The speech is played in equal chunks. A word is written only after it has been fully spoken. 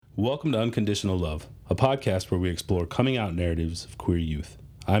Welcome to Unconditional Love, a podcast where we explore coming out narratives of queer youth.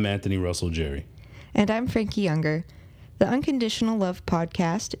 I'm Anthony Russell Jerry. And I'm Frankie Younger. The Unconditional Love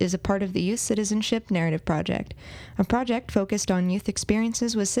podcast is a part of the Youth Citizenship Narrative Project, a project focused on youth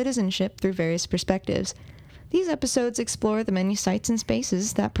experiences with citizenship through various perspectives. These episodes explore the many sites and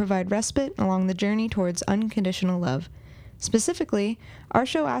spaces that provide respite along the journey towards unconditional love. Specifically, our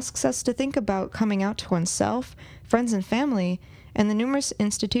show asks us to think about coming out to oneself, friends and family, and the numerous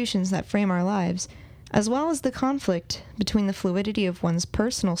institutions that frame our lives, as well as the conflict between the fluidity of one's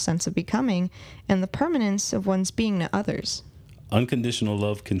personal sense of becoming and the permanence of one's being to others. Unconditional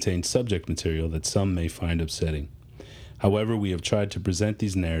Love contains subject material that some may find upsetting. However, we have tried to present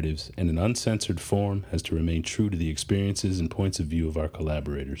these narratives in an uncensored form as to remain true to the experiences and points of view of our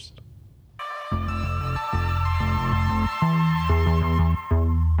collaborators.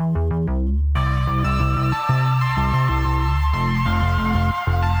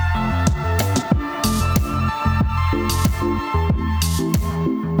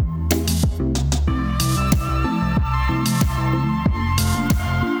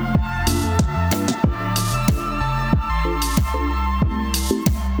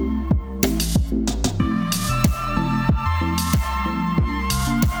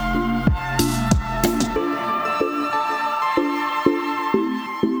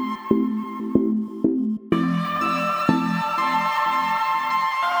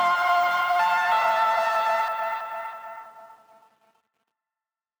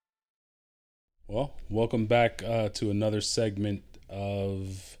 Well, welcome back to another segment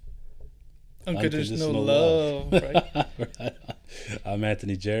of Unconditional Love, right? Right. I'm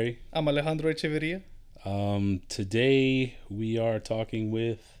Anthony Jerry. I'm Alejandro Echeverria. Today we are talking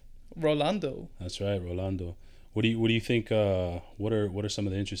with Rolando. That's right, Rolando. What do you think? What are some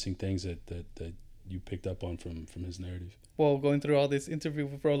of the interesting things that you picked up on from his narrative? Well, going through all this interview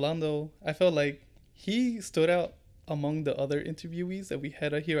with Rolando, I felt like he stood out among the other interviewees that we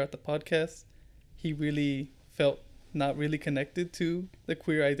had here at the podcast. He really felt not really connected to the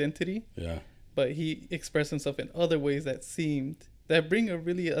queer identity. Yeah. But he expressed himself in other ways that bring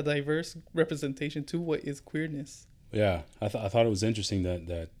a diverse representation to what is queerness. Yeah, I thought it was interesting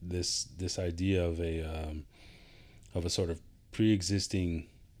that this idea of a sort of pre-existing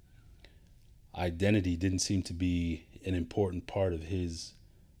identity didn't seem to be an important part of his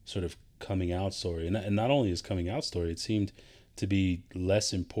sort of coming out story, and not only his coming out story, it seemed to be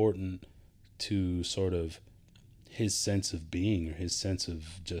less important to sort of his sense of being or his sense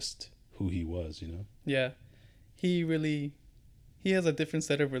of just who he was, you know? Yeah, he has a different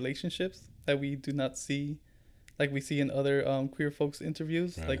set of relationships that we do not see, like we see in other queer folks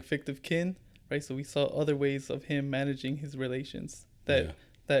interviews, right. Like Fictive Kin, right? So we saw other ways of him managing his relations that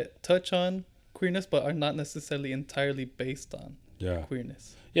touch on queerness, but are not necessarily entirely based on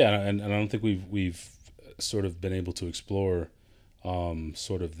queerness. Yeah, and I don't think we've sort of been able to explore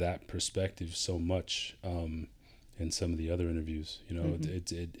sort of that perspective so much in some of the other interviews. You know,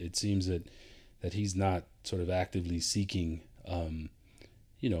 mm-hmm. it seems that he's not sort of actively seeking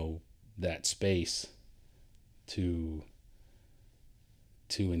that space to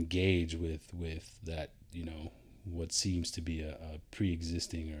engage with that, what seems to be a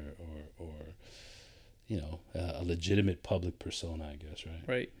pre-existing or a legitimate public persona, I guess, right?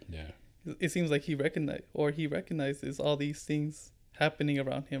 Right. Yeah. It seems like he recognizes all these things happening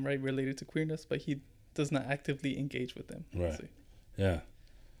around him, right, related to queerness, but he does not actively engage with them. Right. See. Yeah.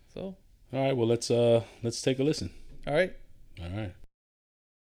 So. All right. Well, let's take a listen. All right. All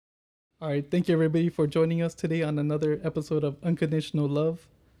right. Thank you, everybody, for joining us today on another episode of Unconditional Love.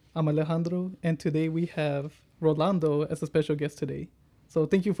 I'm Alejandro, and today we have Rolando as a special guest today. So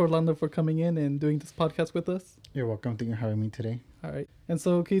thank you, Rolando, for coming in and doing this podcast with us. You're welcome. Thank you for having me today. All right. And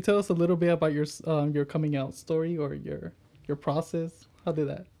so can you tell us a little bit about your coming out story or your process? How did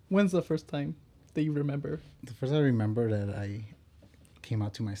that? When's the first time that you remember? The first time I remember that I came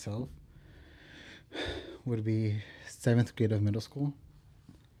out to myself would be 7th grade of middle school.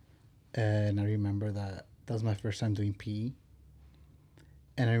 And I remember that was my first time doing PE.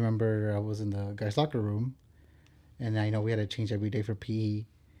 And I remember I was in the guys' locker room. And I know we had to change every day for PE.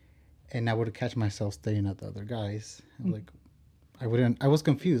 And I would catch myself staring at the other guys. I was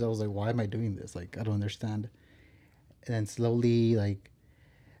confused. I was like, why am I doing this? Like, I don't understand. And then slowly, I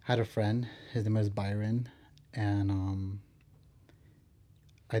had a friend. His name is Byron. And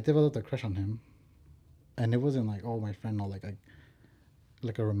I developed a crush on him. And it wasn't like, oh, my friend, no, like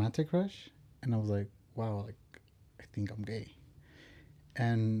a romantic crush. And I was like, wow, I think I'm gay.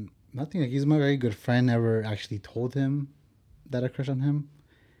 And nothing, he's my very good friend. Never actually told him that I crush on him.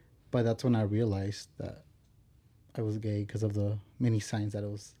 But that's when I realized that I was gay because of the many signs that it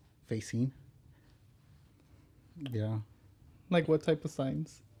was facing. Yeah. Like what type of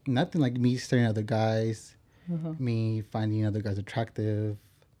signs? Nothing like me staring at other guys, Uh-huh. me finding other guys attractive.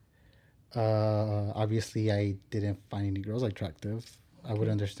 Obviously, I didn't find any girls attractive. I would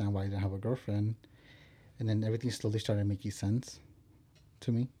understand why I didn't have a girlfriend. And then everything slowly started making sense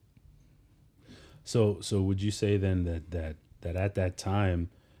to me. So would you say then that at that time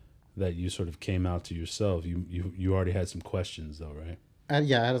that you sort of came out to yourself, you already had some questions though, right?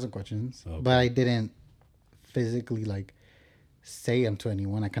 Yeah, I had some questions, Okay. but I didn't physically like say them to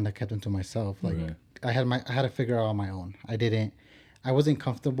anyone. I kind of kept them to myself. Like Right. I had to figure out on my own. I wasn't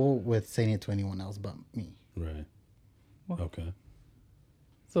comfortable with saying it to anyone else but me. Right. Wow. Okay.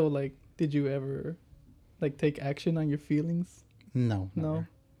 So like, did you ever like take action on your feelings? No. No. Never.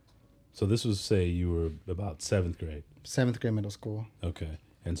 So this was, say, you were about 7th grade. 7th grade middle school. Okay.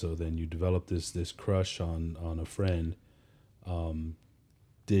 And so then you developed this crush on a friend.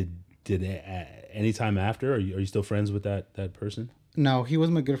 Did any time after, are you still friends with that person? No, he was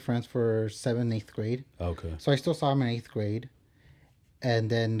my good friends for 7th, 8th grade. Okay. So I still saw him in 8th grade. And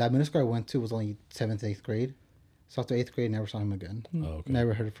then that middle school I went to was only 7th, 8th grade. So after 8th grade, never saw him again. Oh, okay.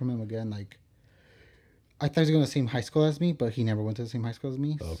 Never heard from him again. Like, I thought he was going to the same high school as me, but he never went to the same high school as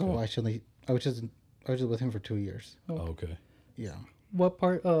me. Okay. So I was just with him for 2 years. Oh, okay. Yeah. What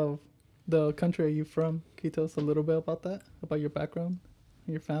part of the country are you from? Can you tell us a little bit about that? About your background,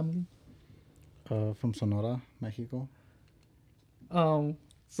 and your family? From Sonora, Mexico.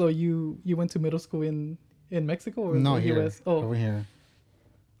 So you went to middle school in Mexico or No, the here. US? Oh, Over here.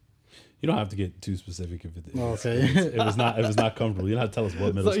 You don't have to get too specific if it. Oh, okay. It was not comfortable. You don't have to tell us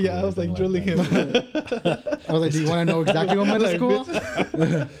what middle so school. yeah, I or was like anything drilling that. him. I was like, do you want to know exactly what middle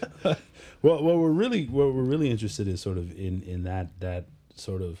school? Well, what we're really interested is sort of in that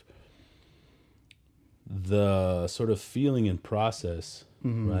sort of the sort of feeling and process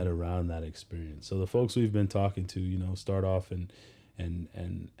right around that experience. So the folks we've been talking to, start off and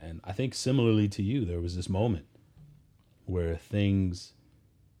I think similarly to you, there was this moment where things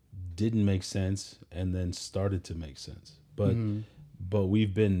didn't make sense and then started to make sense. But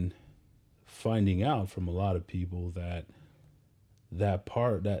we've been finding out from a lot of people that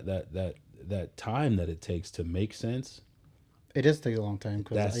part that time that it takes to make sense. It does take a long time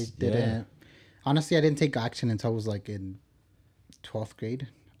because I didn't. Honestly, I didn't take action until I was like in 12th grade,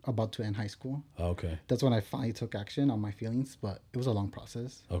 about to end high school. Okay. That's when I finally took action on my feelings, but it was a long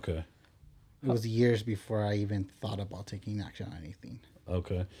process. Okay. It was years before I even thought about taking action on anything.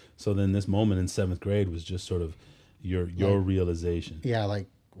 Okay. So then this moment in 7th grade was just sort of your realization. Yeah, like,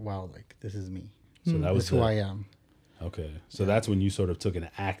 wow, like this is me. So that was That's who I am. Okay. So that's when you sort of took an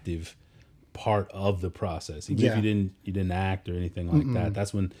active part of the process. Even if Yeah. you didn't act or anything like that.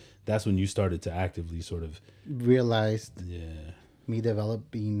 That's when you started to actively sort of Realized yeah. me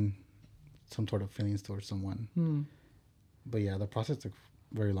developing some sort of feelings towards someone. Hmm. But yeah, the process took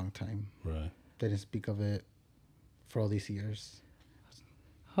a very long time. Right. They didn't speak of it for all these years.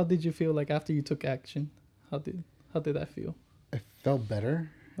 How did you feel like after you took action? How did that feel? I felt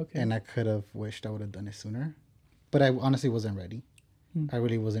better, Okay. and I could have wished I would have done it sooner. But I honestly wasn't ready. I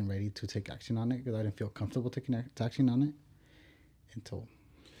really wasn't ready to take action on it because I didn't feel comfortable taking action on it until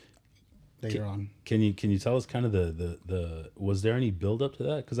later on. Can you tell us kind of the was there any build up to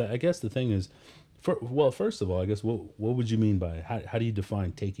that? Because I guess the thing is, first of all, I guess what would you mean by how do you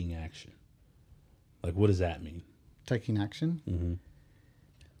define taking action? Like, what does that mean? Taking action? Mm-hmm.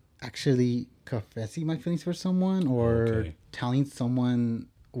 Actually confessing my feelings for someone or Okay. telling someone,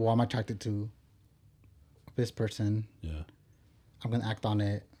 well, I'm attracted to this person. Yeah. I'm going to act on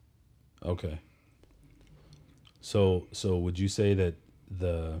it. Okay. So would you say that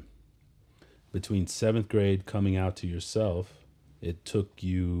between 7th grade coming out to yourself, it took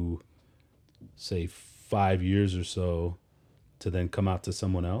you, say, 5 years or so to then come out to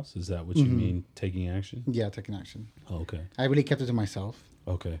someone else? Is that what you mean, taking action? Yeah, taking action. Oh, okay. I really kept it to myself.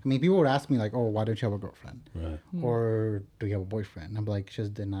 Okay. I mean, people would ask me, like, oh, why don't you have a girlfriend? Right. Or do you have a boyfriend? I'm like,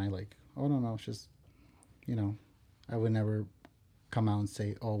 just deny, like, oh, no, it's just, I would never come out and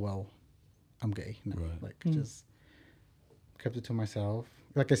say, oh, well, I'm gay. No, Right. like, just kept it to myself.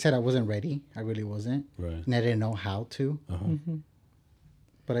 Like I said, I wasn't ready. I really wasn't. Right. And I didn't know how to. Uh-huh. Mm-hmm.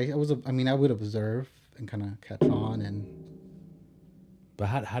 But I would observe and kind of catch on. And But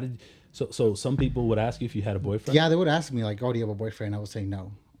how did so some people would ask you if you had a boyfriend? yeah, they would ask me, like, oh, do you have a boyfriend? I would say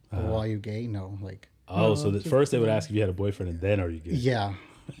no. Uh-huh. Well, are you gay? No. Like, Oh, so just- first they would ask if you had a boyfriend, and then are you gay? yeah.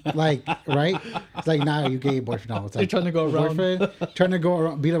 Like, right? It's like, nah, are you gay, boyfriend? No, it's You're like, trying to go around. boyfriend, trying to go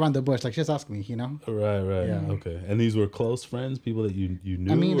around, beat around the bush. Like, just ask me, Right. Yeah. Okay. And these were close friends, people that you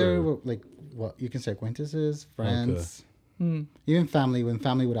knew. I mean, or- they're like, what you can say, acquaintances, friends. Even family, when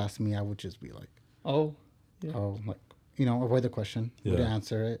family would ask me, I would just be like, Oh, yeah. oh, like, you know, avoid the question. Yeah. Wouldn't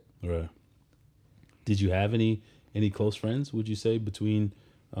answer it. Right. Did you have any close friends, would you say, between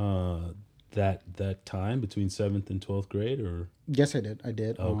that time, between 7th and 12th grade, or? Yes, I did. I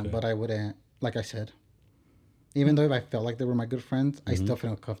did. Okay. But I wouldn't, like I said, even though if I felt like they were my good friends, I still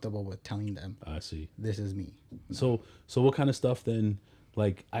feel comfortable with telling them, I see. this is me. So what kind of stuff then,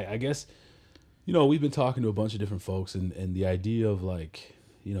 like, I guess, you know, we've been talking to a bunch of different folks, and the idea of, like,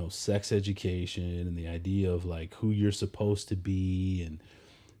 you know, sex education, and the idea of, like, who you're supposed to be, and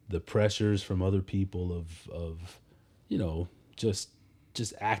the pressures from other people of you know, just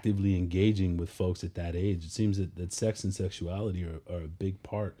actively engaging with folks at that age. It seems that sex and sexuality are a big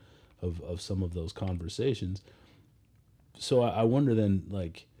part of some of those conversations. So I wonder then,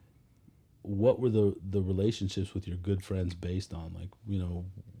 like, what were the relationships with your good friends based on? Like, you know,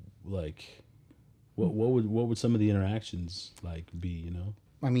 like, what would some of the interactions like be, you know?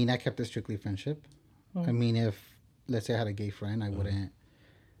 I mean, I kept it strictly friendship. Oh. I mean, if, let's say I had a gay friend, I wouldn't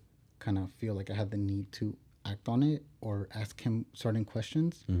kind of feel like I had the need to act on it or ask him certain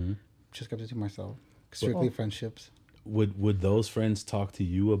questions. Mm-hmm. Just kept it to myself. Strictly friendships. Would those friends talk to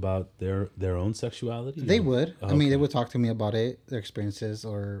you about their own sexuality? They or- would. Oh, I mean, they okay. would talk to me about it, their experiences,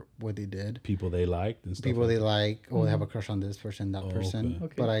 or what they did. People they liked and stuff. People like they like, or they have a crush on this person, that Oh, person. okay.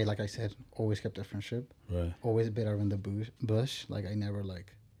 Okay. But I, like I said, always kept a friendship. that. Right. Always bit around the bush. Like, I never,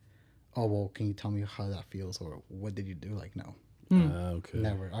 like, oh, well, can you tell me how that feels? Or what did you do? Like, no. Okay.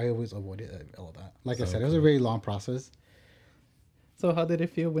 Never. I always avoided all that. Like I said, it was Okay. a very long process. So how did it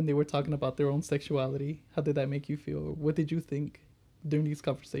feel when they were talking about their own sexuality? How did that make you feel? What did you think during these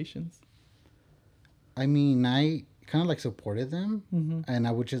conversations? I mean, I kind of like supported them, Mm-hmm. and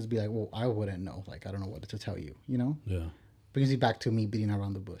I would just be like, well, I wouldn't know. Like, I don't know what to tell you, you know? Yeah. Brings me back to me beating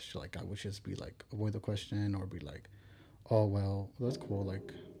around the bush. Like, I would just be like, avoid the question, or be like, oh, well, that's cool.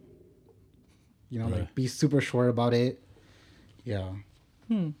 Like, you know, Right. like, be super short about it. Yeah.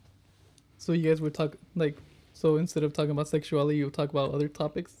 So you guys were so instead of talking about sexuality, you would talk about other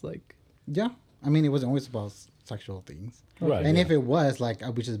topics like. Yeah. I mean, it wasn't always about sexual things. Right. And yeah. if it was, like, I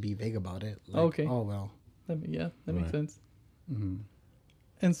would just be vague about it. Like, Okay. oh, well. That makes Right. sense. Mm-hmm.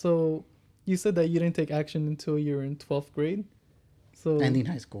 And so you said that you didn't take action until you were in 12th grade. So Ending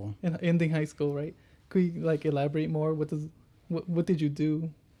high school. ending high school, right? Could you like elaborate more? What did you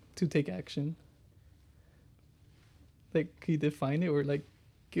do to take action? Like, could you define it or like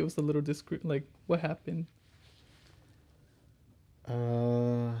give us a little like what happened?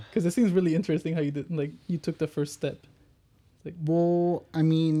 Because it seems really interesting how you did like you took the first step. Well, I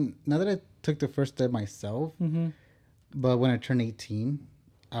mean, now that I took the first step myself, Mm-hmm. but when I turned 18,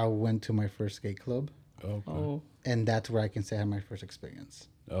 I went to my first skate club, Okay. Oh, and that's where I can say I had my first experience.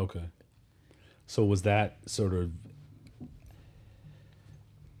 Okay. So was that sort of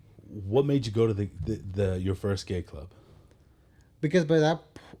what made you go to the your first skate club? Because by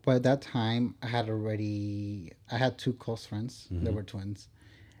that time, I had two close friends. They were twins,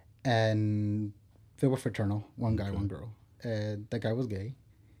 and they were fraternal. One guy, one girl. And the guy was gay.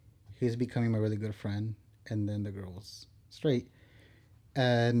 He was becoming my really good friend, and then the girl was straight.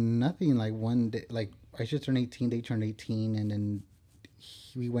 And nothing, like one day, like I just turned 18. They turned 18, and then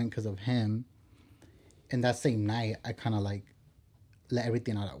we went because of him. And that same night, I kind of like let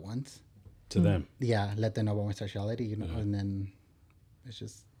everything out at once. To them. Yeah, let them know about my sexuality, you know, and then it's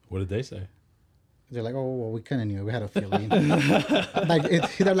just. What did they say? They're like, oh, well, we kind of knew. We had a feeling.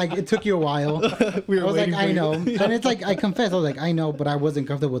 They're like, it took you a while. we were I was like, waiting I for know. you. And it's like, I confess, I was like, I know, but I wasn't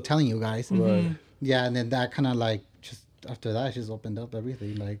comfortable telling you guys. Right. Yeah, and then that kind of like, just after that, it just opened up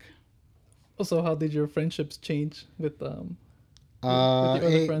everything. Like, Also, how did your friendships change with your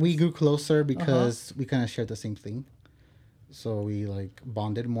other friends? we grew closer because we kind of shared the same thing. So we like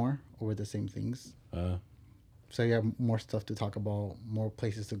bonded more over the same things. So you have more stuff to talk about, more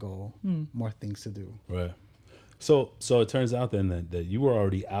places to go, more things to do. Right. So it turns out then that you were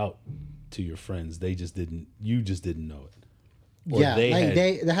already out to your friends. You just didn't know it. Or Yeah, they like had-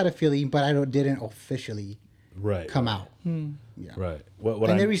 they had a feeling, but didn't officially right come out. Yeah. Right. What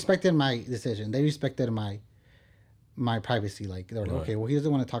And I they respected my decision. They respected my privacy. Like they were like, Right. okay, well he doesn't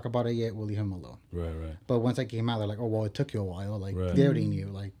want to talk about it yet. We'll leave him alone. right. But once I came out, they're like, oh well, it took you a while. Like Right. they already knew.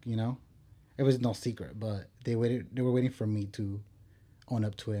 Like you know, it was no secret. But they waited. They were waiting for me to own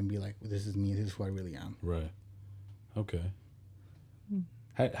up to it and be like, this is me. This is who I really am. Right. Okay.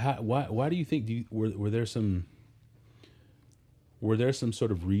 Why do you think were there some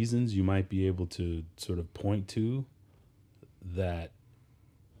sort of reasons you might be able to sort of point to that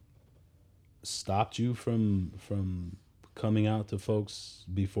stopped you from coming out to folks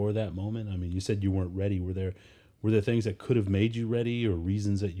before that moment? I mean, you said you weren't ready. Were Were there things that could have made you ready, or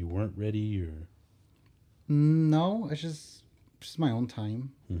reasons that you weren't ready, or? No, it's just my own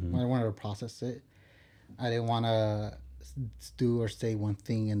time. Mhm. I wanted to process it. I didn't want to do or say one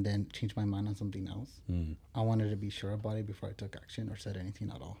thing and then change my mind on something else. Mm. I wanted to be sure about it before I took action or said anything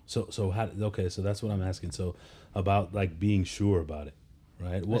at all. So how? Okay, so that's what I'm asking. So about like being sure about it,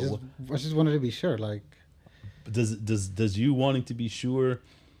 right? I just wanted to be sure. Like, Does you wanting to be sure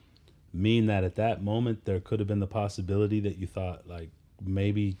mean that at that moment there could have been the possibility that you thought like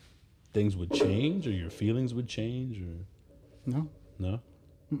maybe things would change or your feelings would change, or no, no?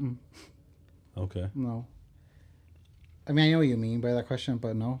 Mm-mm. Okay. no. I mean, I know what you mean by that question,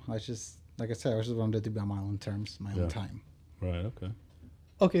 but no. I just, like I said, I just wanted to be on my own terms, my Yeah. own time. Right. Okay.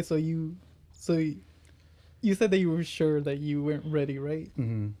 Okay, so you said that you were sure that you weren't ready, right?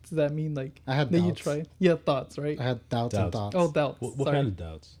 Mm-hmm. Does that mean like I had that you doubts. tried? Yeah, thoughts, right? I had doubts and Doubts. thoughts. Oh, doubts. What Sorry. kind of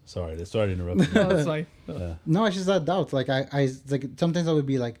doubts? Sorry to interrupt you. No, that's fine. Yeah. No, I just had doubts. Like I like sometimes I would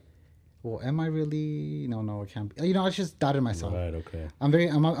be like, well, am I really? No, I can't be. You know, I just doubted myself. Right. Okay.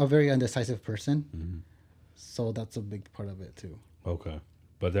 I'm a very undecisive person, Mhm. so that's a big part of it too. Okay.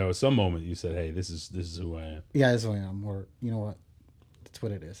 But there was some moment you said, "Hey, this is who I am." Yeah, that's who I am. Or you know what? That's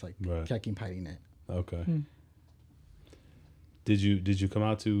what it is. Like Right. I keep hiding it. Okay. Hmm. Did you come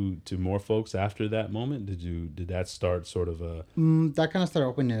out to more folks after that moment? Did that start sort of a That kind of started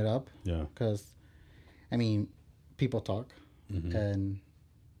opening it up yeah? because, I mean, people talk Mhm. and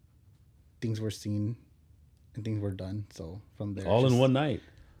things were seen and things were done. So from there, All in one night.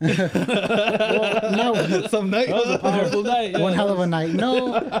 No, Some night. That was a powerful night. one hell of a night.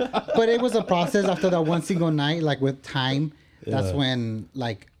 No, but it was a process after that one single night. Like with time, that's Yeah. when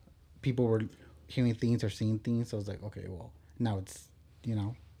like people were hearing things or seeing things. So I was like, okay, well now it's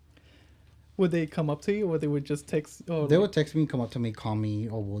Would they come up to you, or they would just text? Or they would text me, come up to me, call me.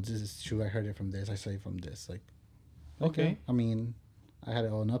 Oh well, this is true. I heard it from this. I saw it from this. Like, Okay. I mean, I had to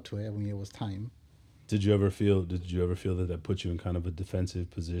own up to it. I mean, it was time. Did you ever feel that put you in kind of a defensive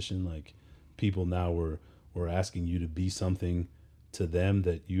position? Like people now were asking you to be something to them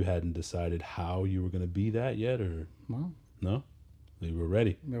that you hadn't decided how you were going to be that yet, or Well, no? You were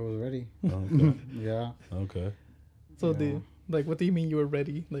ready. I was ready. Okay. Yeah, okay. So Yeah. what do you mean you were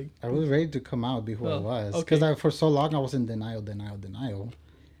ready? Like, I was ready to come out, be who I Oh, was. okay. Because for so long I was in denial. But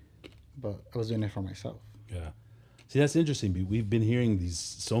I was doing it for myself. Yeah. See, that's interesting. We've been hearing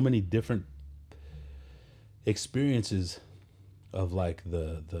so many different experiences of like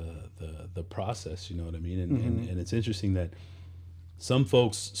the process, you know what I mean? And it's interesting that some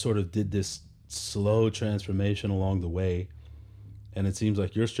folks sort of did this slow transformation along the way, and it seems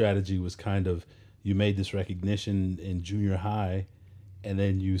like your strategy was kind of, you made this recognition in junior high, and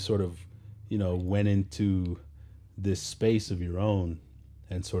then you sort of, went into this space of your own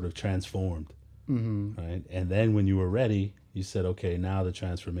and sort of transformed, right? And then when you were ready, you said, okay, now the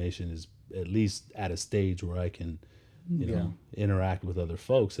transformation is at least at a stage where I can, interact with other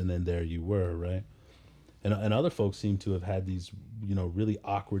folks. And then there you were, right? And other folks seem to have had these, really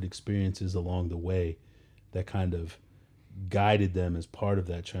awkward experiences along the way that kind of guided them as part of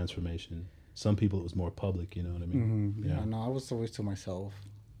that transformation. Some people it was more public, you know what I mean? Yeah, no, I was always to myself,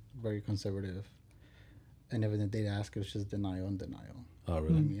 very conservative. And everything they'd ask, it was just denial and denial. Oh, I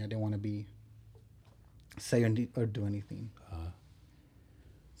really? mean, I didn't want to say or do anything.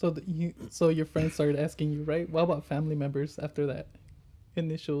 so your friends started asking you, right? What about family members after that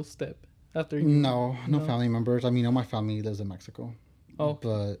initial step? After you? No family members. I mean, all my family lives in Mexico. Oh,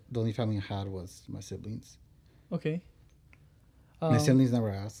 But the only family I had was my siblings. okay. My siblings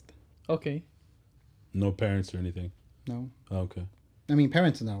never asked. Okay. No parents or anything? No. Oh, okay. I mean,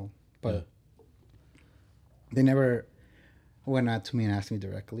 parents know, but they never went out to me and asked me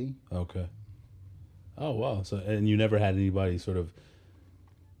directly. Okay. Oh, wow. So, and you never had anybody sort of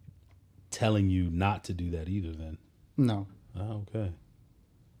telling you not to do that either then? No. Oh, okay.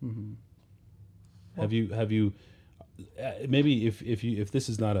 Mm-hmm. Have you maybe if this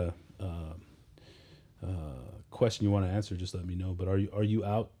is not a question you want to answer, just let me know. But are you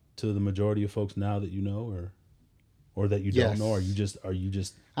out to the majority of folks now that you know, or that you don't Yes. know? Are you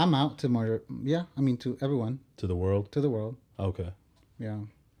just I'm out to murder. Yeah, I mean to everyone, to the world? to the world. Okay. Yeah.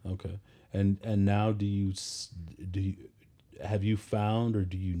 Okay. And now do you have you found, or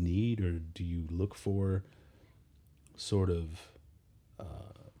do you need, or do you look for sort of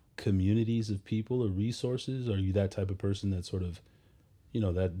communities of people or resources? Are you that type of person that sort of,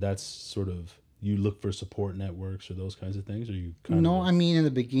 that's sort of, you look for support networks or those kinds of things? Or you kind No, of I mean in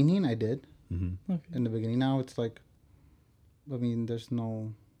the beginning I did. Mm-hmm. Okay. In the beginning, now it's like, I mean, there's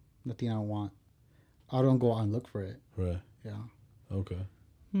nothing I want. I don't go out and look for it. Right. Yeah. Okay.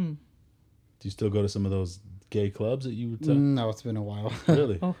 Hmm. Do you still go to some of those gay clubs that you would No, it's been a while.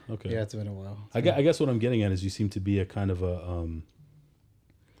 really? Oh. Okay. Yeah, it's been a while. I guess what I'm getting at is you seem to be a kind of a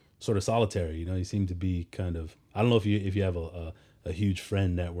sort of solitary. You know, you seem to be kind of. I don't know if you have a huge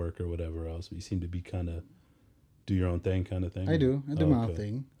friend network or whatever else, but you seem to be kind of do your own thing kind of thing. I do my own okay.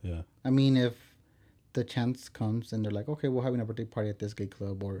 thing. Yeah. I mean, if the chance comes and they're like, okay, we're having a birthday party at this gay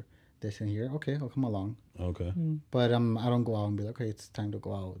club or this and here, okay, I'll come along. Okay. But I don't go out and be like, okay, it's time to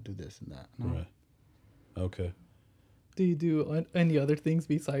go out, do this and that. No. Right. Okay. Do you do any other things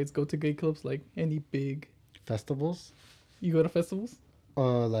besides go to gay clubs? Like any big? Festivals, You go to festivals?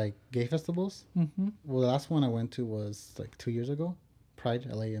 like gay festivals. Mm-hmm. Well, the last one I went to was like 2 years ago, Pride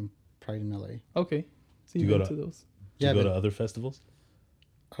LA and Pride in LA. Okay. So Do you you go go to- to those? Do Yeah, you go but- to other festivals?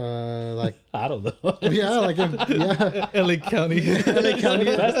 Like I don't know. yeah, like yeah, LA County. LA County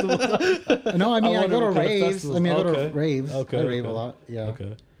Festival. No, I mean I wonder go to what kind of raves. festivals. I mean I go Okay. to raves. Okay, I rave okay. a lot. Yeah.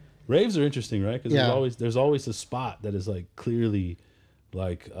 Okay. Raves are interesting, right? Because Yeah. there's always a spot that is like clearly,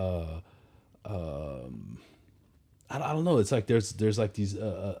 like, I don't know. It's like there's like these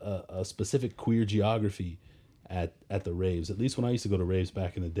a specific queer geography at the raves. At least when I used to go to raves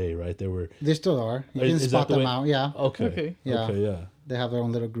back in the day, right? There were They still are. You Is can that spot the them way- out. Yeah. okay, Okay. Yeah. okay, yeah, They have their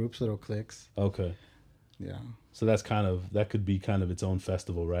own little groups, little cliques. okay. Yeah. So that could be kind of its own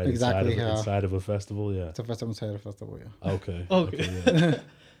festival, right? Exactly, Inside of, yeah. inside of a festival, yeah. It's a festival inside a festival. Yeah. Okay. Okay. yeah.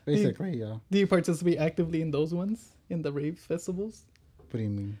 Basically, yeah. Do you participate actively in those ones? In the rave festivals? What do you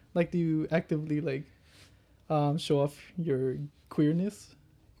mean? Like, do you actively, like, show off your queerness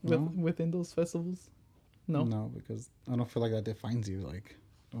No. within those festivals? No? No, because I don't feel like that defines you. Like,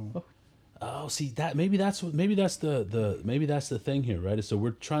 oh. Oh, see that maybe that's the thing here, right? So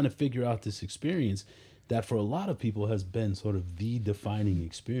we're trying to figure out this experience that for a lot of people has been sort of the defining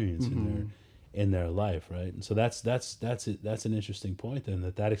experience in their life, right? And so that's an interesting point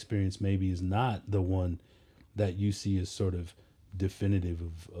then, that experience maybe is not the one that you see as sort of definitive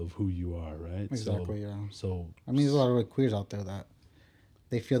of who you are, right? Exactly, yeah. So I mean, there's a lot of queers out there that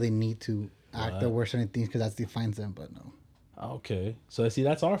they feel they need to act or wear certain things because that defines them, but no. okay, so I see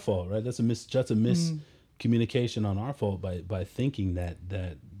that's our fault, right? That's a miscommunication on our fault by thinking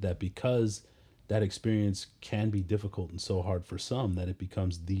that because that experience can be difficult and so hard for some that it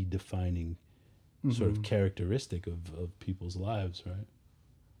becomes the defining sort of characteristic of people's lives, right?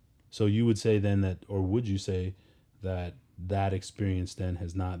 So you would say then that, or would you say that experience then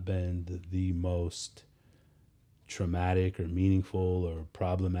has not been the most traumatic or meaningful or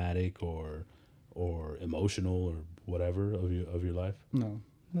problematic or emotional or whatever of your life? No.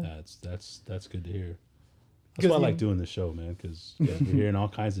 That's good to hear. That's 'Cause why I you- like doing this show, man, because we're hearing all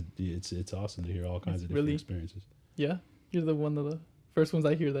kinds of. It's awesome to hear all kinds of different really- experiences. Yeah? You're the one of the first ones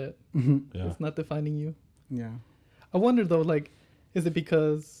I hear that. Yeah. It's not defining you. Yeah. I wonder, though, like, is it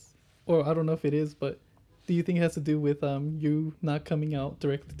because, or I don't know if it is, but do you think it has to do with you not coming out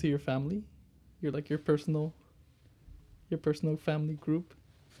directly to your family? Your personal family group?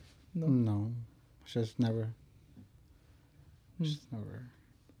 No. No. Just never. Hmm. Just never.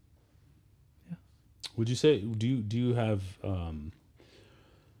 Would you say do you have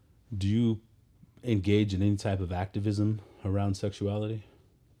do you engage in any type of activism around sexuality?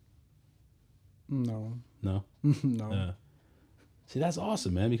 No. No. No. Yeah. See, that's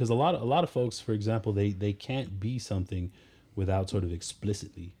awesome, man, because a lot of folks, for example, they can't be something without sort of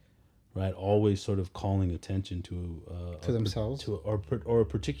explicitly, right? Always sort of calling attention to themselves? or a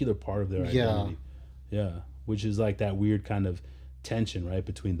particular part of their Yeah. identity. Yeah, which is like that weird kind of tension, right,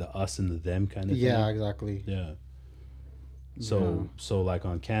 between the us and the them kind of Yeah, thing. exactly. Yeah. So like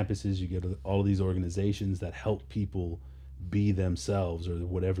on campuses, you get all of these organizations that help people be themselves or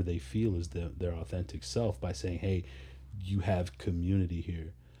whatever they feel is their authentic self by saying, hey, you have community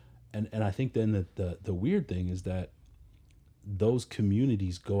here. And I think then that the weird thing is that those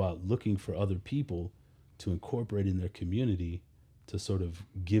communities go out looking for other people to incorporate in their community to sort of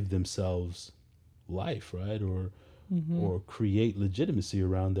give themselves life, right? Or create legitimacy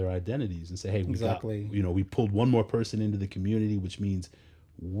around their identities and say, hey, Exactly. we pulled one more person into the community, which means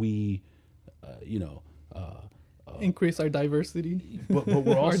we, Increase our diversity. but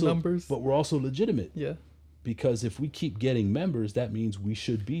we're Our also numbers. but we're also legitimate. Yeah. Because if we keep getting members, that means we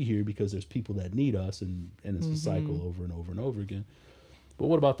should be here because there's people that need us, and it's a cycle over and over and over again. But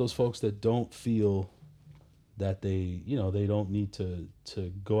what about those folks that don't feel that they don't need to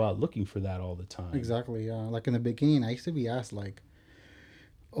go out looking for that all the time? Exactly, yeah. Like in the beginning, I used to be asked like,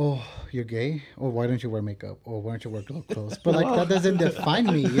 oh, you're gay? Or why don't you wear makeup? Or why don't you wear clothes? But like that doesn't define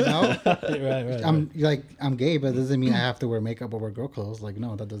me, you know? right. I'm gay, but it doesn't mean I have to wear makeup or wear girl clothes. Like,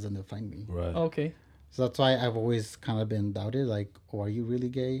 no, that doesn't define me. Right. Okay. So that's why I've always kind of been doubted, like, oh, are you really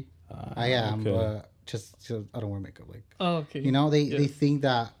gay? I am, okay. but just so I don't wear makeup. Like, Oh, okay. you know, they Yeah. think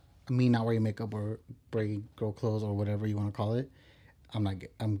that me not wearing makeup or wearing girl clothes or whatever you want to call it, I'm not gay.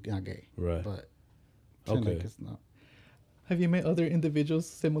 I'm not gay. Right. But Okay. like it's not. Have you met other individuals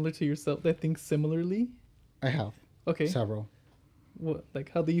similar to yourself that think similarly? I have Okay. several. What,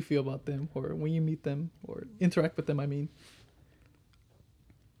 like, how do you feel about them, or when you meet them or interact with them? I mean,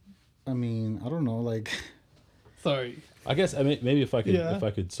 I mean, I don't know. Like, sorry. I guess I mean maybe if I Yeah.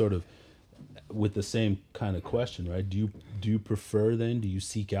 could sort of with the same kind of question, right? Do you prefer then? Do you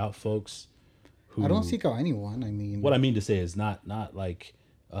seek out folks who I don't seek out anyone. I mean, What I mean to say is not like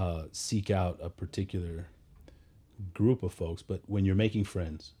seek out a particular group of folks, but when you're making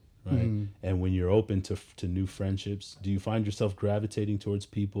friends, right? Mm-hmm. And when you're open to new friendships, do you find yourself gravitating towards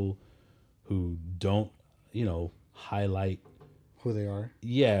people who don't, highlight who they are.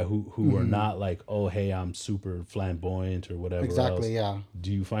 who are not like, oh, hey, I'm super flamboyant or whatever Exactly. else. Yeah.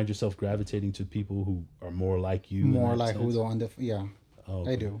 Do you find yourself gravitating to people who are more like you? More in that like who sense? the one. Yeah. Oh, I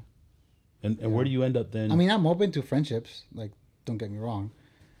okay. do. And where do you end up then? I mean, I'm open to friendships. Like, don't get me wrong,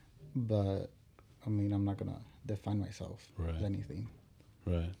 but I mean, I'm not gonna define myself Right. as anything.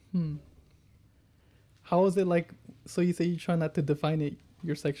 right. How is it like? So you say you try not to define it.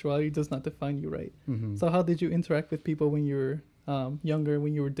 Your sexuality does not define you, right? Mm-hmm. So how did you interact with people when you were younger,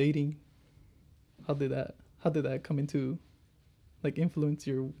 when you were dating? How did that come into, like, influence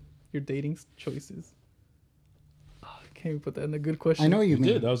your dating choices? Oh, can't even put that in a good question. I know what you You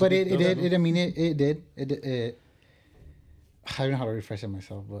mean, did. That was a but good- it that was did. a- It, I mean, it did. It. I don't know how to refresh it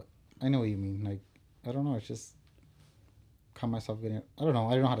myself, but I know what you mean. Like, I don't know. It's just caught myself getting. I don't know.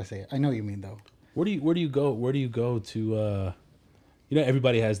 I don't know how to say it. I know what you mean though. Where do you go? Where do you go to?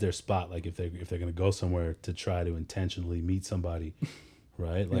 Everybody has their spot. Like if they're gonna go somewhere to try to intentionally meet somebody,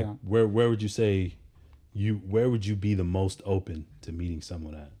 right? Like Yeah. where would you say where would you be the most open to meeting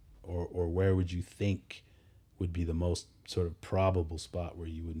someone at, or where would you think would be the most sort of probable spot where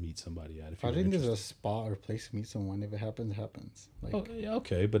you would meet somebody at? If you I were think there's a interested? spot or place to meet someone. If it happens, it happens. Like, Oh, yeah,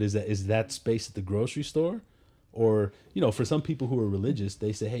 okay, but is that space at the grocery store, or for some people who are religious,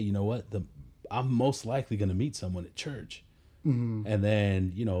 they say, hey, you know what, I'm most likely going to meet someone at church, mm-hmm. and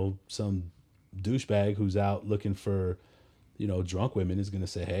then some douchebag who's out looking for drunk women is going to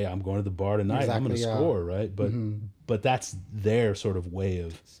say, hey, I'm going to the bar tonight. I'm going to Exactly, yeah. score, right? But Mm-hmm. but that's their sort of way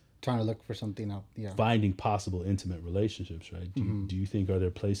of trying to look for something out. Yeah. finding possible intimate relationships, right? Do you think, are there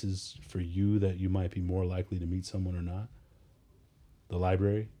places for you that you might be more likely to meet someone or not? The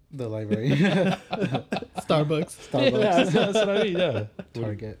library? The library, Starbucks. Starbucks, Yeah, that's what I mean. Yeah,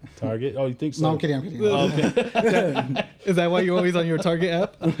 Target. Target. Oh, you think so? No, I'm kidding. I'm kidding. Oh, okay. Is that why you're always on your Target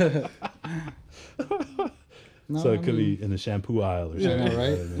app? No, So I it could mean, be in the shampoo aisle or Yeah, something.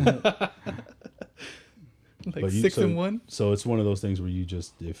 I know, right? Like But you- 6 so- in 1? So it's one of those things where you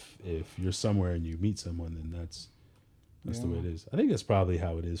just, if you're somewhere and you meet someone, then that's the way it is. I think that's probably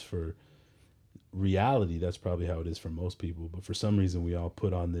how it is for reality. That's probably how it is for most people. But for some reason, we all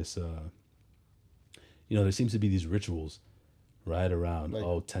put on this. There seems to be these rituals, right? Around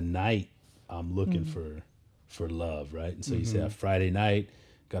Like- tonight I'm looking for love, right? And so you say, Friday night,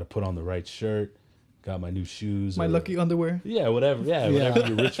 got to put on the right shirt, got my new shoes, My or- lucky underwear. Yeah, whatever. Yeah, Yeah. whatever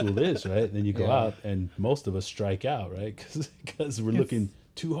your ritual is, right? And then you go Yeah. out, and most of us strike out, right? Because we're Yes. looking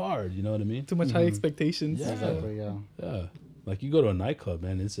too hard. You know what I mean? Too much high expectations. Yeah. Exactly. Yeah. Yeah. Like you go to a nightclub,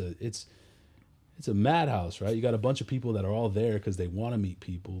 man. It's a madhouse, right? You got a bunch of people that are all there because they want to meet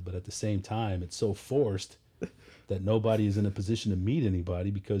people, but at the same time, it's so forced that nobody is in a position to meet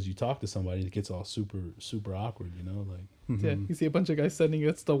anybody because you talk to somebody and it gets all super super awkward. Like Yeah, you see a bunch of guys sitting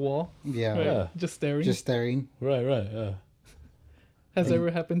against the wall, Yeah. right? Yeah. Just staring. Just staring. right, yeah. Has it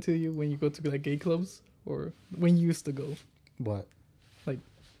ever happened to you when you go to like gay clubs, or when you used to go? What? Like,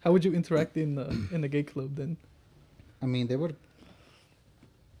 how would you interact in the gay club then? I mean, they would,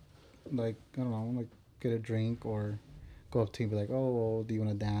 like, I don't know, like, get a drink or go up to you and be like, oh, well, do you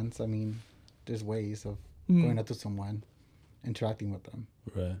want to dance? I mean, there's ways of going up to someone, interacting with them.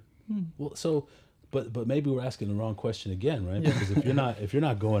 Right. Well, so, but maybe we're asking the wrong question again, right? Because if you're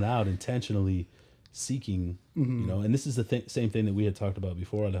not going out intentionally seeking, and this is the same thing that we had talked about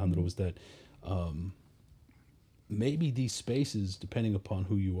before, Alejandro, was that maybe these spaces, depending upon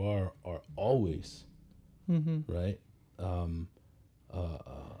who you are always right.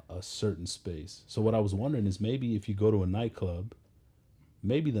 A certain space. So what I was wondering is maybe if you go to a nightclub,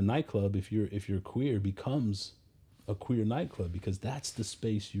 maybe the nightclub, if you're queer, becomes a queer nightclub because that's the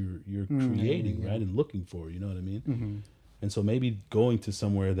space you're creating, right, and looking for. You know what I mean? And so maybe going to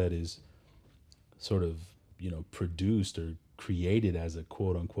somewhere that is sort of produced or created as a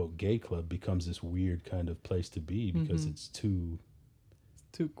quote unquote gay club becomes this weird kind of place to be because it's too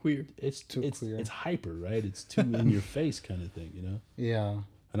too queer. it's Too queer. it's hyper, right? It's too in your face kind of thing, you know. Yeah.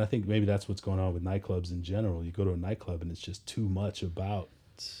 And I think maybe that's what's going on with nightclubs in general. You go to a nightclub and it's just too much about.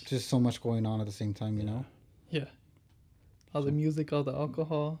 Just so much going on at the same time, you know? Yeah. All the music, all the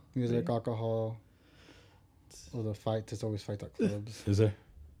alcohol. Music, alcohol, all the fights. There's always fights at clubs. Is there?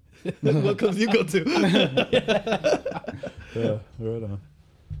 What clubs you go to? Yeah, right on.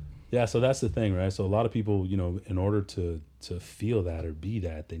 Yeah, so that's the thing, right? So a lot of people, you know, in order to feel that or be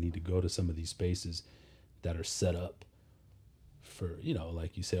that, they need to go to some of these spaces that are set up for, you know,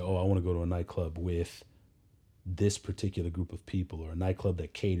 like you say, oh, I want to go to a nightclub with this particular group of people, or a nightclub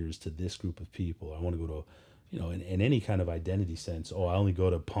that caters to this group of people. I want to go to, you know, in any kind of identity sense. Oh, I only go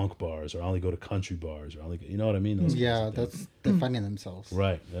to punk bars, or I only go to country bars, or I only go, you know what I mean? Those kinds Yeah, of things. that's defining themselves.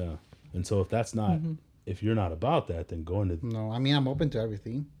 Right. Yeah. And so if that's not, if you're not about that, then going to No, I mean, I'm open to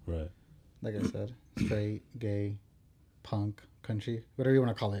everything. right. Like I said, straight, gay, punk, country, whatever you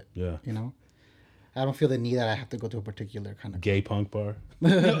want to call it. Yeah. You know? I don't feel the need that I have to go to a particular kind of. Gay punk bar.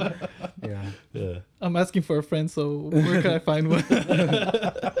 Yeah. Yeah. I'm asking for a friend, so where can I find one?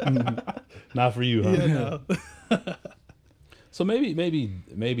 Not for you, huh? Yeah, no. So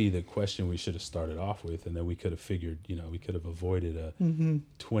maybe the question we should have started off with, and then we could have figured, you know, we could have avoided a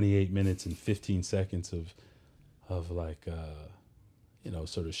 28 minutes and 15 seconds of like, you know,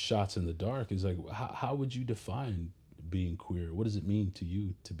 sort of shots in the dark. Is like, how would you define being queer? What does it mean to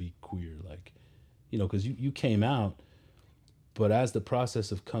you to be queer? Like, you know, because you came out, but as the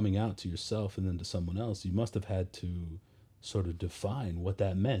process of coming out to yourself and then to someone else, you must have had to sort of define what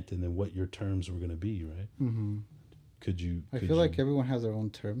that meant and then what your terms were going to be, right? Mm-hmm. Could you? I feel like everyone has their own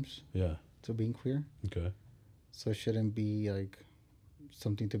terms Yeah. to being queer. Okay. So it shouldn't be like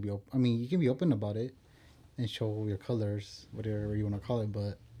something to be open. I mean, you can be open about it and show your colors, whatever you want to call it,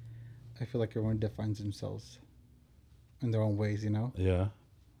 but I feel like everyone defines themselves in their own ways, you know? Yeah.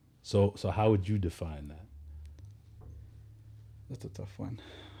 So how would you define that? That's a tough one.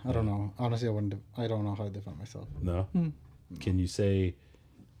 I don't know. Honestly, I don't know how to define myself. No? Can you say,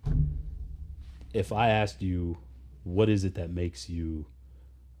 if I asked you, what is it that makes you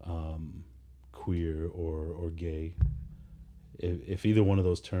queer or gay, if either one of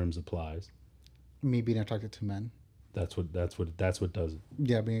those terms applies, Me being attracted to men. that's what does it.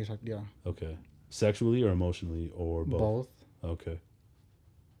 Yeah, being attracted, yeah. Okay. Sexually or emotionally or both? Both. Okay.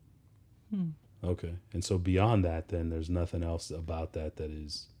 Okay. And so beyond that, then there's nothing else about that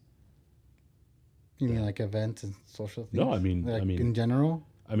is. You mean like events and social things? No, I mean in general?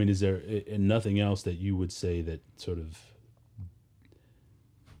 I mean, is there nothing else that you would say that sort of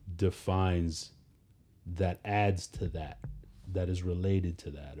defines, that adds to that is related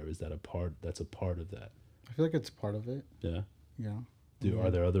to that, or is that that's a part of that? I feel like it's part of it. Yeah. Yeah.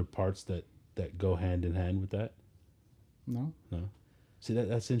 Are there other parts that go hand in hand with that? No? No. See,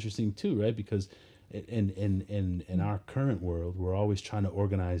 that's interesting too, right? Because in our current world, we're always trying to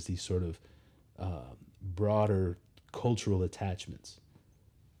organize these sort of broader cultural attachments,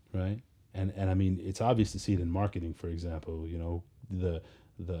 right? And I mean, it's obvious to see it in marketing, for example. You know,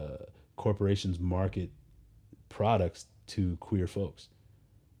 the corporations market products to queer folks,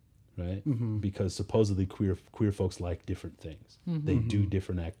 right? Mm-hmm. Because supposedly queer folks like different things. They do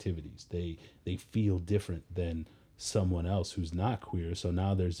different activities. They feel different than someone else who's not queer. So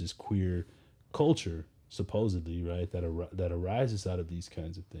now there's this queer culture, supposedly, right, that arises out of these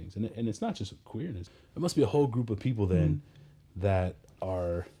kinds of things. And it's not just queerness. There must be a whole group of people then that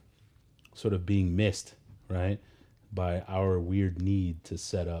are sort of being missed, right, by our weird need to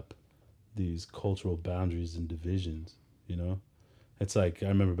set up these cultural boundaries and divisions, you know? It's like, I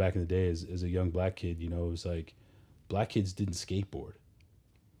remember back in the day as a young black kid, you know, it was like black kids didn't skateboard,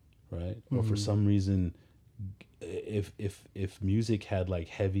 right? Or for some reason, if music had like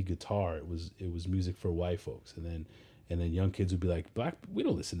heavy guitar, it was music for white folks. And then young kids would be like, we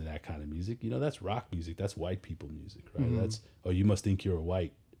don't listen to that kind of music. You know, that's rock music. That's white people music, right? That's, oh, you must think you're a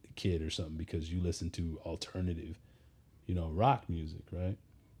white kid or something because you listen to alternative, you know, rock music, right?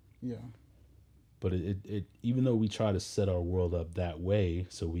 Yeah. But it even though we try to set our world up that way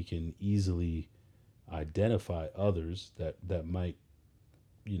so we can easily identify others that might,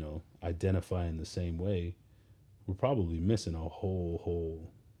 you know, identify in the same way, we're probably missing a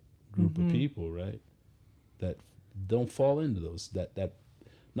whole group of people, right? That don't fall into those, that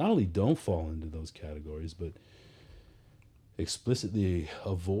not only don't fall into those categories, but explicitly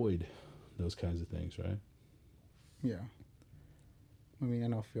avoid those kinds of things, right? Yeah. I mean, I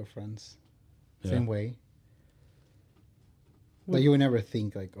know a few friends. Yeah. Same way. Like, you would never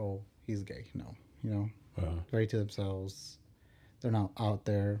think, like, oh, he's gay. No. You know? Very to themselves. They're not out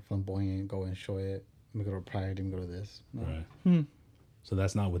there flamboyant, go and show it. Let me go to Pride, let me go to this. No. Right. So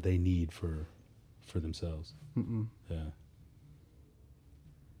that's not what they need for themselves. Mm-mm. Yeah.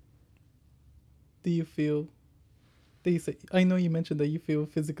 Do you feel? I know you mentioned that you feel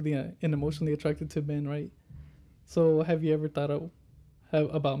physically and emotionally attracted to men, right? So have you ever thought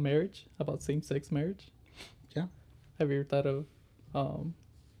about marriage, about same-sex marriage? Yeah. Have you ever thought of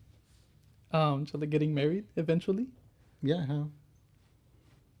getting married eventually? Yeah, I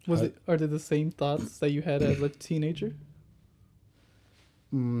have. Are they the same thoughts that you had as a teenager?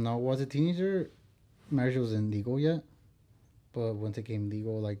 No, as a teenager, marriage wasn't legal yet. But once it became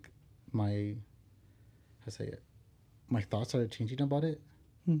legal, like my, how say it, my thoughts started changing about it.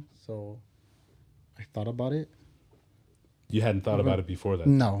 So I thought about it. You hadn't thought about it before that?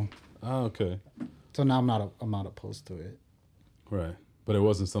 No. Oh, okay. So now I'm not opposed to it. Right. But it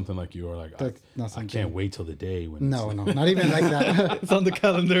wasn't something like you were like, That's not I something. can't wait till the day when No, not even like that. It's on the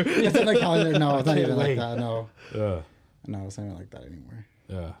calendar. It's on the calendar. No, it's not can't even wait. like that. No, Yeah. no, it's not even like that anymore.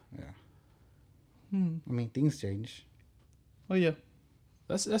 Yeah. Yeah. I mean, things change. Oh yeah.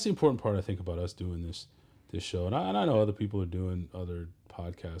 That's the important part, I think, about us doing this show. And I know other people are doing other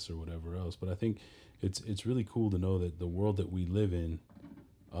podcasts or whatever else, but I think it's really cool to know that the world that we live in,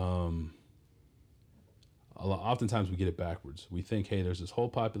 oftentimes we get it backwards. We think, hey, there's this whole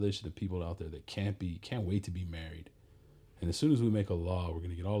population of people out there that can't wait to be married. And as soon as we make a law, we're going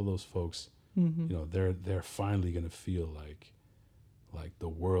to get all of those folks, they're finally going to feel like the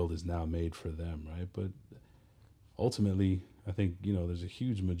world is now made for them, right? But ultimately, I think, there's a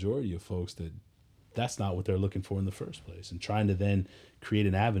huge majority of folks that's not what they're looking for in the first place. And trying to then create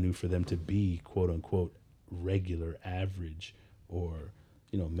an avenue for them to be, quote unquote, regular, average, or,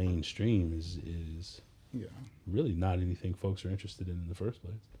 mainstream is Yeah. really not anything folks are interested in the first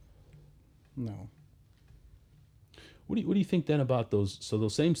place. No. What do you think then about those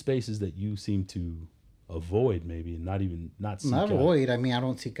same spaces that you seem to avoid, maybe, and not seek Not out? avoid. I mean, I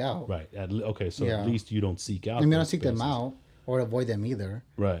don't seek out. Right. Okay. So Yeah. at least you don't seek out. I mean, I don't those seek them spaces. out or avoid them either.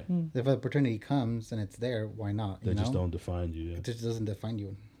 Right. If an opportunity comes and it's there, why not? They just don't define you. Yeah. It just doesn't define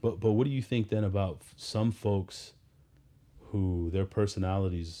you. But what do you think then about some folks who their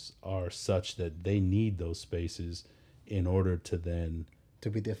personalities are such that they need those spaces in order to then To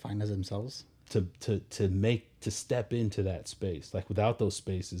be defined as themselves. to step into that space? Like without those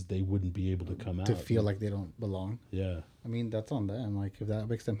spaces, they wouldn't be able to come out. To feel like they don't belong. Yeah. I mean, that's on them. Like, if that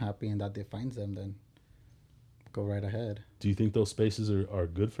makes them happy and that defines them, then go right ahead. Do you think those spaces are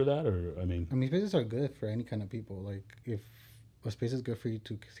good for that? Or, I mean, Spaces are good for any kind of people. Like, if a space is good for you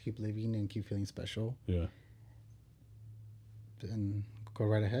to keep living and keep feeling special, yeah. then go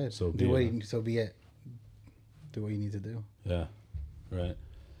right ahead. So be be what it. you, so be it. Do what you need to do. Yeah. Right.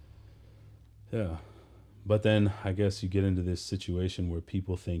 Yeah. But then I guess you get into this situation where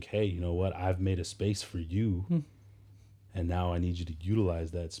people think, hey, you know what? I've made a space for you. And now I need you to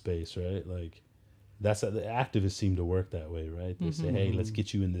utilize that space, right? Like, the activists seem to work that way, right? They say, hey, let's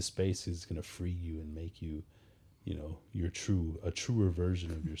get you in this space 'cause it's going to free you and make you, a truer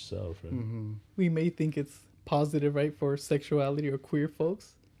version of yourself, right? We may think it's positive, right, for sexuality or queer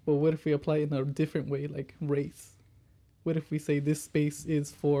folks, but what if we apply it in a different way, like race? What if we say this space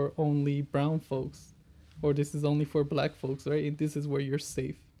is for only brown folks, or this is only for black folks, right? And this is where you're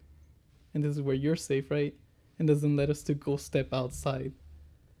safe, and this is where you're safe, right? And doesn't let us to go step outside,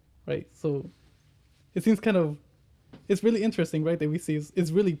 right? So it seems it's really interesting, right, that we see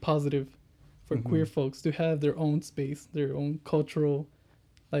it's really positive for queer folks to have their own space, their own cultural,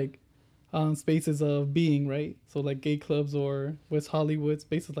 spaces of being, right? So like gay clubs or West Hollywood,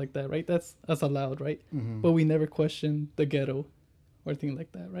 spaces like that, right? That's allowed, right? But we never question the ghetto or anything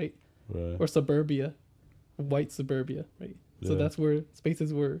like that, right? Right. Or suburbia, white suburbia, right? So Yeah. that's where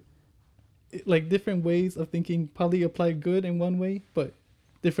spaces were, like, different ways of thinking probably apply good in one way, but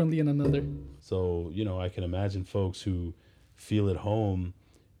differently in another. So, I can imagine folks who feel at home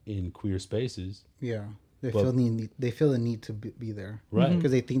in queer spaces. Yeah. They But- feel the need to be there. Right.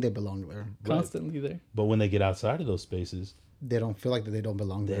 Because they think they belong there. Constantly there. But when they get outside of those spaces, They don't feel like that they don't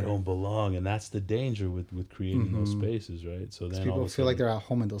belong they there. don't belong. And that's the danger with creating those spaces, right? So then all People of a feel like sudden- they're at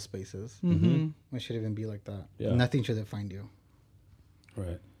home in those spaces. Mm-hmm. It shouldn't even be like that. Yeah. Nothing should define you.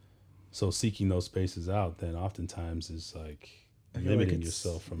 Right. So seeking those spaces out then oftentimes is like I feel like limiting it's-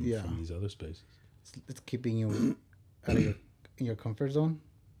 yourself from these other spaces. It's keeping you out of in your comfort zone.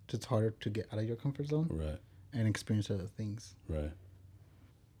 It's harder to get out of your comfort zone Right. and experience other things. Right.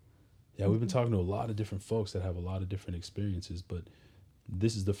 Yeah, we've been talking to a lot of different folks that have a lot of different experiences, but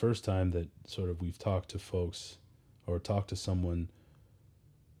this is the first time that sort of we've talked to folks or talked to someone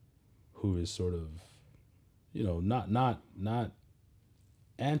who is sort of, not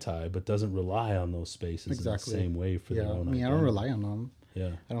anti, but doesn't rely on those spaces Exactly. in the same way for their Yeah, I own mean, I identity. don't rely on them.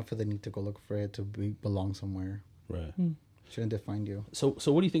 Yeah, I don't feel the need to go look for it to belong somewhere. right. Shouldn't define you. So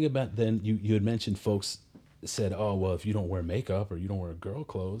what do you think about then? You had mentioned folks said, oh well, if you don't wear makeup or you don't wear girl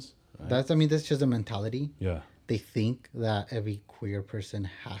clothes, right? That's just a mentality. Yeah, They think that every queer person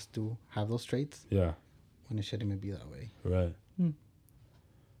has to have those traits yeah, when it shouldn't even be that way. right.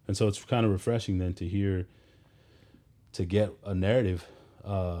 And so it's kind of refreshing then to get a narrative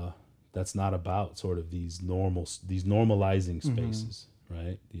that's not about sort of these normalizing spaces,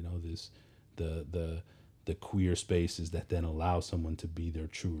 right? You know, this the queer spaces that then allow someone to be their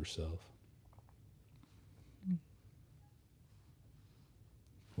truer self.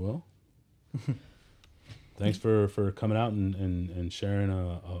 Well, thanks for coming out and sharing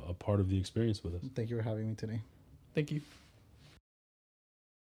a part of the experience with us. Thank you for having me today. Thank you.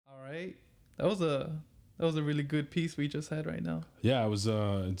 All right, that was a really good piece we just had right now. Yeah, it was.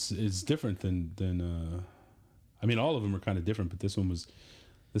 It's different than. I mean, all of them are kind of different, but this one was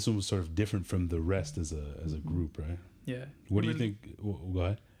sort of different from the rest as a group, right? Yeah. What do you Really- think? Go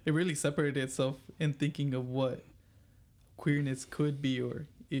ahead. It really separated itself in thinking of what queerness could be or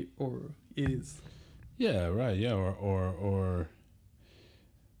is. Yeah, right. Yeah, or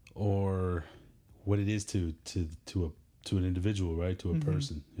what it is to an individual, right? To a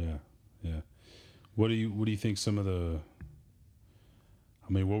person. Yeah, yeah. What do you think? Some of the.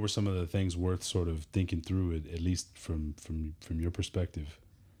 I mean, what were some of the things worth sort of thinking through, at least from your perspective?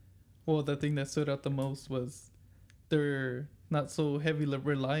 Well, the thing that stood out the most was their not so heavy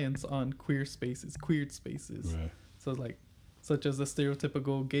reliance on queered spaces. Right. So like, such as the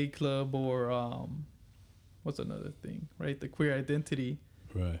stereotypical gay club or what's another thing, right? The queer identity.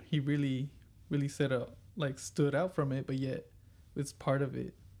 Right. He really stood out from it, but yet it's part of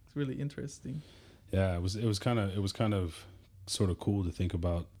it. It's really interesting. Yeah, it was kind of sort of cool to think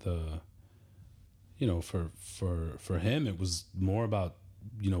about the, you know, for him it was more about,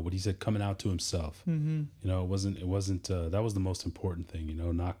 you know, what he said, coming out to himself. Mm-hmm. You know, it wasn't that was the most important thing, you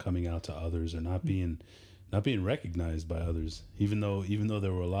know, not coming out to others or not being recognized by others, even though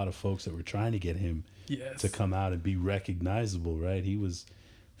there were a lot of folks that were trying to get him Yes. to come out and be recognizable, right? He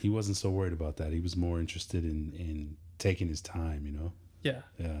wasn't so worried about that. He was more interested in taking his time, you know. Yeah.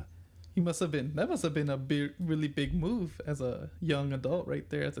 Yeah. That must have been a really big move as a young adult right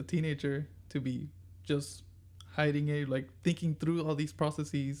there, as a teenager, to be just hiding it, like thinking through all these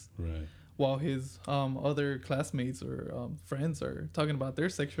processes Right. while his other classmates or friends are talking about their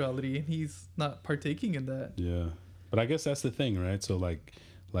sexuality and he's not partaking in that. Yeah, but I guess that's the thing, right? So like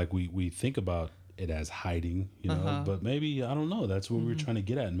we think about it as hiding, you know, but maybe, I don't know, that's what we're trying to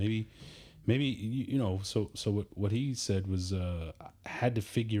get at. Maybe you know, so what he said was I had to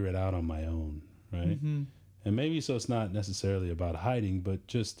figure it out on my own, right? Mm-hmm. And maybe so it's not necessarily about hiding, but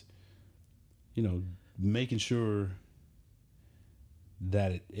just, you know, making sure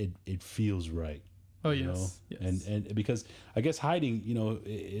that it feels right. Oh, you yes. know? Yes. And because I guess hiding, you know,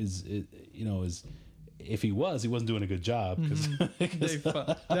 is if he wasn't doing a good job, because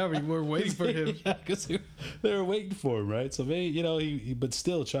We were waiting for him. yeah, because they were waiting for him, right? So maybe, you know, he but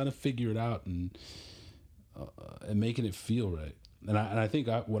still trying to figure it out and making it feel right. And I think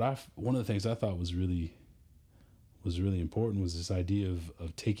one of the things I thought was really important was this idea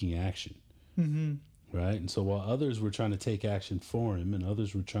of taking action. Mm-hmm. Right. And so while others were trying to take action for him and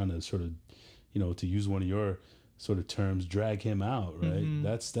others were trying to sort of, you know, to use one of your sort of terms, drag him out. Right. Mm-hmm.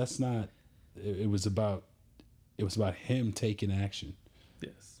 That's not, it was about him taking action,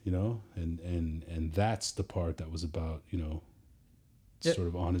 Yes. you know, and that's the part that was about, you know, Yeah. sort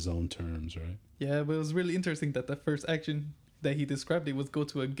of on his own terms. Right. Yeah, but it was really interesting that the first action that he described it was go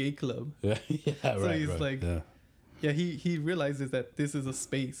to a gay club. Yeah. Yeah. So Right. he's Right. like- yeah. Yeah, he realizes that this is a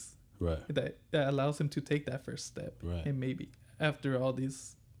space Right. that allows him to take that first step. Right. And maybe after all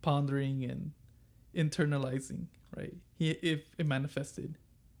this pondering and internalizing, right, if it manifested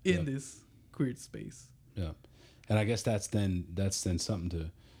in Yeah. this queer space. Yeah. And I guess that's then something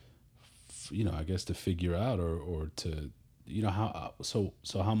to, you know, I guess to figure out or to, you know,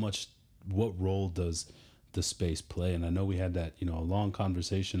 what role does the space play? And I know we had that, you know, a long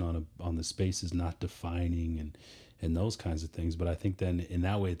conversation on the spaces not defining and those kinds of things. But I think then in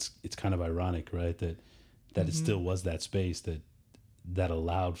that way, it's kind of ironic, right? That it still was that space that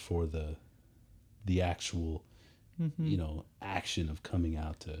allowed for the actual, you know, action of coming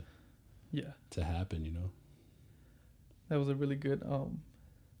out to happen, you know? That was a really good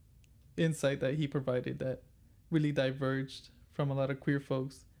insight that he provided that really diverged from a lot of queer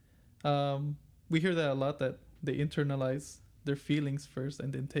folks. We hear that a lot, that they internalize their feelings first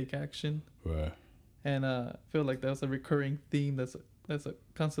and then take action. Right. And I feel like that's a recurring theme that's that's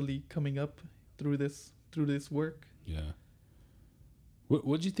constantly coming up through this work. Yeah.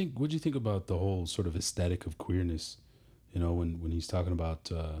 What'd you think about the whole sort of aesthetic of queerness? You know, when he's talking about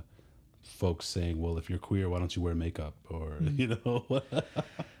folks saying, well, if you're queer, why don't you wear makeup? Or, you know.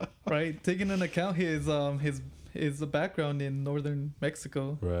 Right. Taking into account his background in northern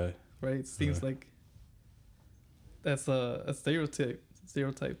Mexico. Right. Right. Seems like that's a stereotype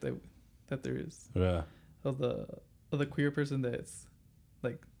that there is. Yeah. Of the queer person that's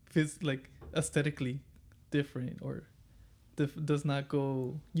like aesthetically different or does not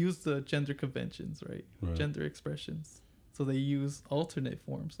use the gender conventions, right? Gender expressions. So they use alternate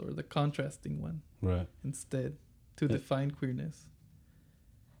forms or the contrasting one, right, instead to define queerness.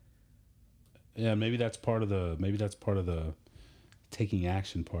 Yeah, maybe that's part of the taking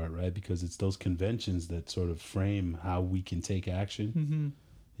action part, right? Because it's those conventions that sort of frame how we can take action. Mm-hmm.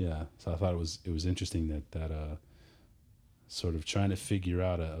 Yeah, so I thought it was interesting that sort of trying to figure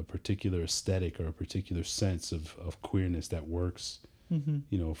out a particular aesthetic or a particular sense of queerness that works, mm-hmm.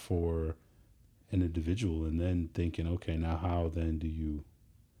 you know, for an individual, and then thinking, okay, now how then do you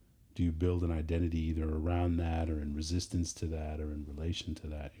build an identity either around that or in resistance to that or in relation to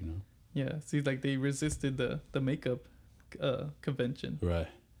that, you know? Yeah, seems like they resisted the makeup convention. Right.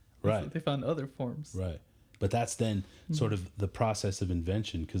 So they found other forms. Right. But that's then sort of the process of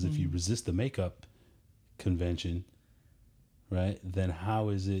invention, because if you resist the makeup convention, right, then how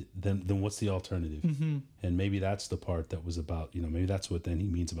is it, then what's the alternative? Mm-hmm. And maybe that's the part that was about, you know, maybe that's what then he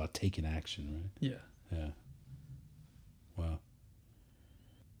means about taking action, right? Yeah. Yeah. Wow.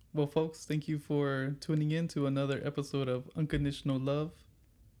 Well, folks, thank you for tuning in to another episode of Unconditional Love.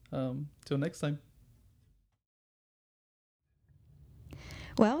 Till next time.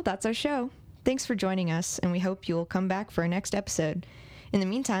 Well, that's our show. Thanks for joining us, and we hope you will come back for our next episode. In the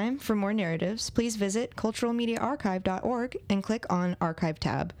meantime, for more narratives, please visit culturalmediaarchive.org and click on Archive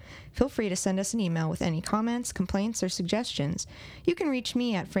tab. Feel free to send us an email with any comments, complaints, or suggestions. You can reach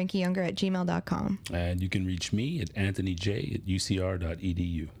me at frankieyounger@gmail.com. And you can reach me at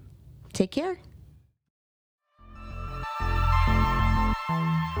anthonyj@ucr.edu. Take care.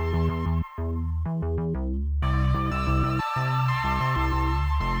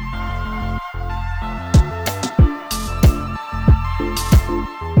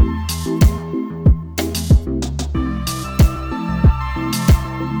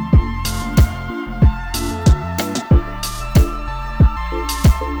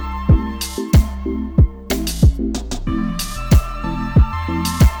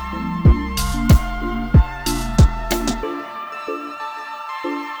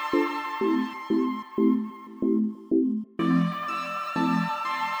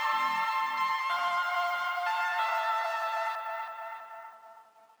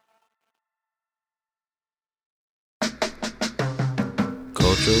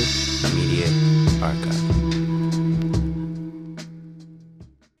 Cultural Media Archive.